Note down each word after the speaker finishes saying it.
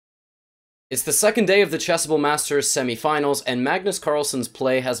It's the second day of the Chessable Masters semifinals, and Magnus Carlsen's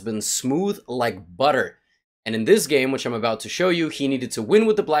play has been smooth like butter. And in this game, which I'm about to show you, he needed to win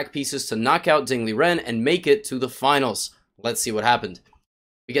with the black pieces to knock out Ding Liren and make it to the finals. Let's see what happened.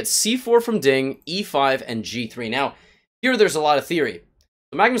 We get c4 from Ding, e5, and g3. Now, here there's a lot of theory.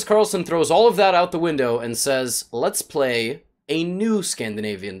 So Magnus Carlsen throws all of that out the window and says, let's play a new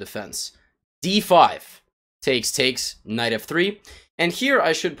Scandinavian defense. d5. Takes, knight f3. And here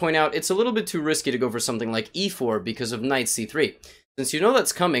I should point out, it's a little bit too risky to go for something like e4 because of knight c3. Since you know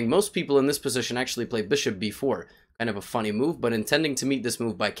that's coming, most people in this position actually play bishop b4. Kind of a funny move, but intending to meet this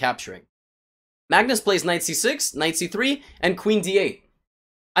move by capturing. Magnus plays knight c6, knight c3, and queen d8.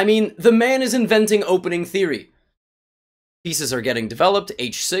 I mean, the man is inventing opening theory. Pieces are getting developed,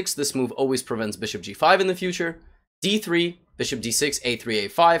 h6, this move always prevents bishop g5 in the future. d3, bishop d6, a3,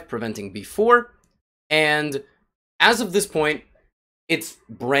 a5, preventing b4. And as of this point, it's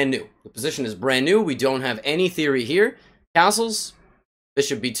brand new. The position is brand new. We don't have any theory here. Castles,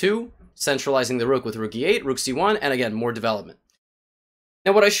 bishop b2, centralizing the rook with rook e8, rook c1, and again, more development.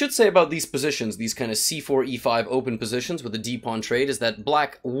 Now, what I should say about these positions, these kind of c4, e5 open positions with a d-pawn trade, is that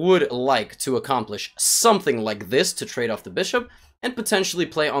black would like to accomplish something like this to trade off the bishop, and potentially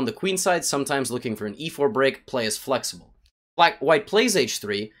play on the queen side, sometimes looking for an e4 break. Play is flexible. White plays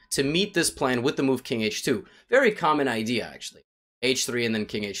h3 to meet this plan with the move king h2. Very common idea, actually. h3 and then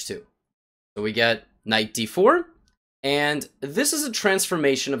king h2. So we get knight d4, and this is a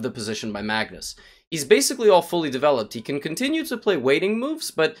transformation of the position by Magnus. He's basically all fully developed. He can continue to play waiting moves,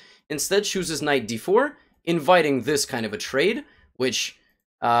 but instead chooses knight d4, inviting this kind of a trade, which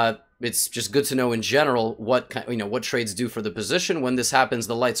it's just good to know in general what what trades do for the position. When this happens,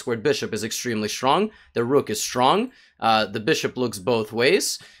 the light squared bishop is extremely strong. The rook is strong. The bishop looks both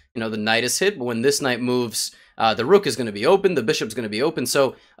ways. The knight is hit, but when this knight moves, the rook is going to be open, the bishop's going to be open.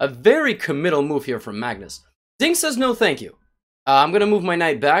 So a very committal move here from Magnus. Ding says no thank you. I'm going to move my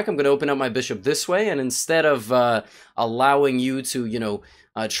knight back. I'm going to open up my bishop this way, and instead of allowing you to,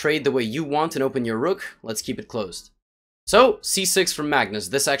 trade the way you want and open your rook, let's keep it closed. So, c6 from Magnus.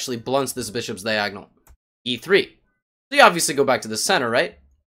 This actually blunts this bishop's diagonal. e3. So you obviously go back to the center, right?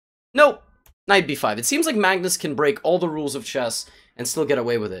 Nope. Knight b5. It seems like Magnus can break all the rules of chess and still get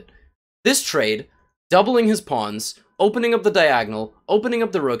away with it. This trade, doubling his pawns, opening up the diagonal, opening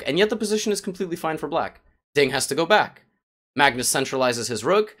up the rook, and yet the position is completely fine for black. Ding has to go back. Magnus centralizes his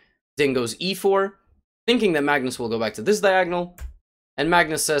rook. Ding goes e4, thinking that Magnus will go back to this diagonal. And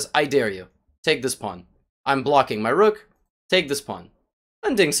Magnus says, I dare you. Take this pawn. I'm blocking my rook. Take this pawn.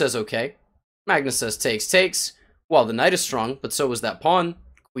 And Ding says, okay. Magnus says, takes. Well, the knight is strong, but so is that pawn.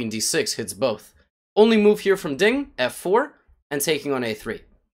 Queen d6 hits both. Only move here from Ding, f4, and taking on a3.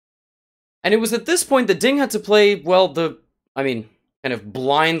 And it was at this point that Ding had to play, well, kind of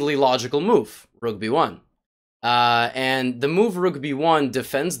blindly logical move, rook b1. And the move rook b1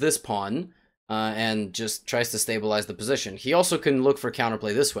 defends this pawn, and just tries to stabilize the position. He also can look for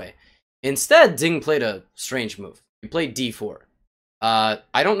counterplay this way. Instead, Ding played a strange move. He played d4.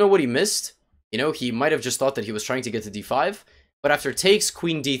 I don't know what he missed. He might have just thought that he was trying to get to d5, but after takes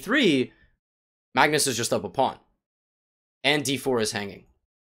queen d3, Magnus is just up a pawn. And d4 is hanging.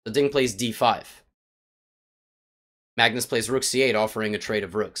 So Ding plays d5. Magnus plays rook c8, offering a trade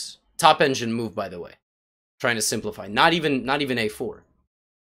of rooks. Top engine move, by the way. Trying to simplify. Not even a4.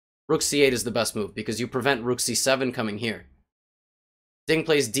 Rook c8 is the best move, because you prevent rook c7 coming here. Ding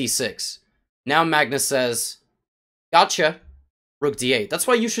plays d6. Now Magnus says, gotcha. Rook d8. That's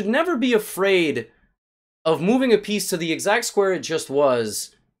why you should never be afraid of moving a piece to the exact square it just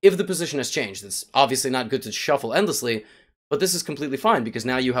was if the position has changed. It's obviously not good to shuffle endlessly, but this is completely fine because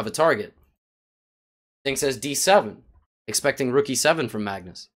now you have a target. Ding says d7, expecting rook e7 from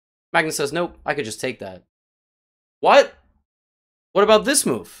Magnus. Magnus says, nope, I could just take that. What? What about this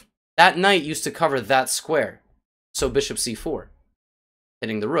move? That knight used to cover that square. So bishop c4,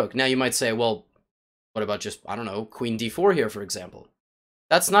 hitting the rook. Now you might say, well, what about just, I don't know, queen d4 here, for example?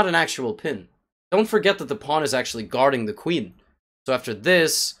 That's not an actual pin. Don't forget that the pawn is actually guarding the queen. So after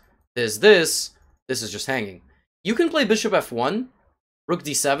this is just hanging. You can play bishop f1, rook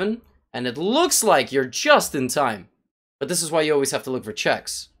d7, and it looks like you're just in time. But this is why you always have to look for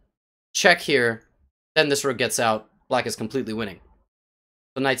checks. Check here, then this rook gets out. Black is completely winning.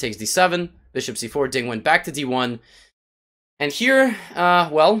 So knight takes d7, bishop c4, Ding went back to d1. And here,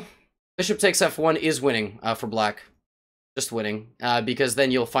 well, bishop takes f1 is winning for black. Just winning, because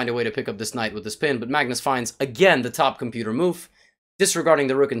then you'll find a way to pick up this knight with this pin. But Magnus finds, again, the top computer move, disregarding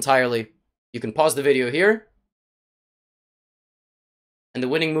the rook entirely. You can pause the video here. And the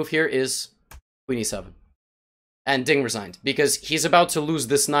winning move here is queen e7. And Ding resigned, because he's about to lose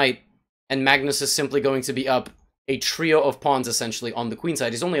this knight, and Magnus is simply going to be up a trio of pawns, essentially, on the queen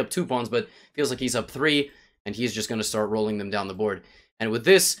side. He's only up 2 pawns, but feels like he's up 3, and he's just going to start rolling them down the board. And with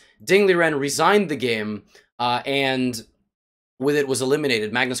this, Ding Liren resigned the game, and with it was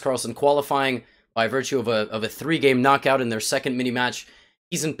eliminated. Magnus Carlsen qualifying by virtue of a 3-game knockout in their second mini-match.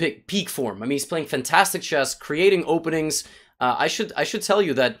 He's in peak form. I mean, he's playing fantastic chess, creating openings. I should tell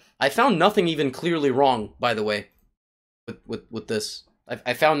you that I found nothing even clearly wrong, by the way, with this.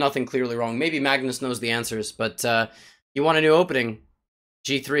 I found nothing clearly wrong. Maybe Magnus knows the answers, but you want a new opening?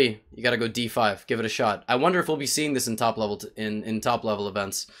 G3. You gotta go D5. Give it a shot. I wonder if we'll be seeing this in top level in top level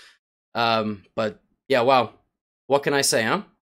events. But yeah, wow. What can I say, huh?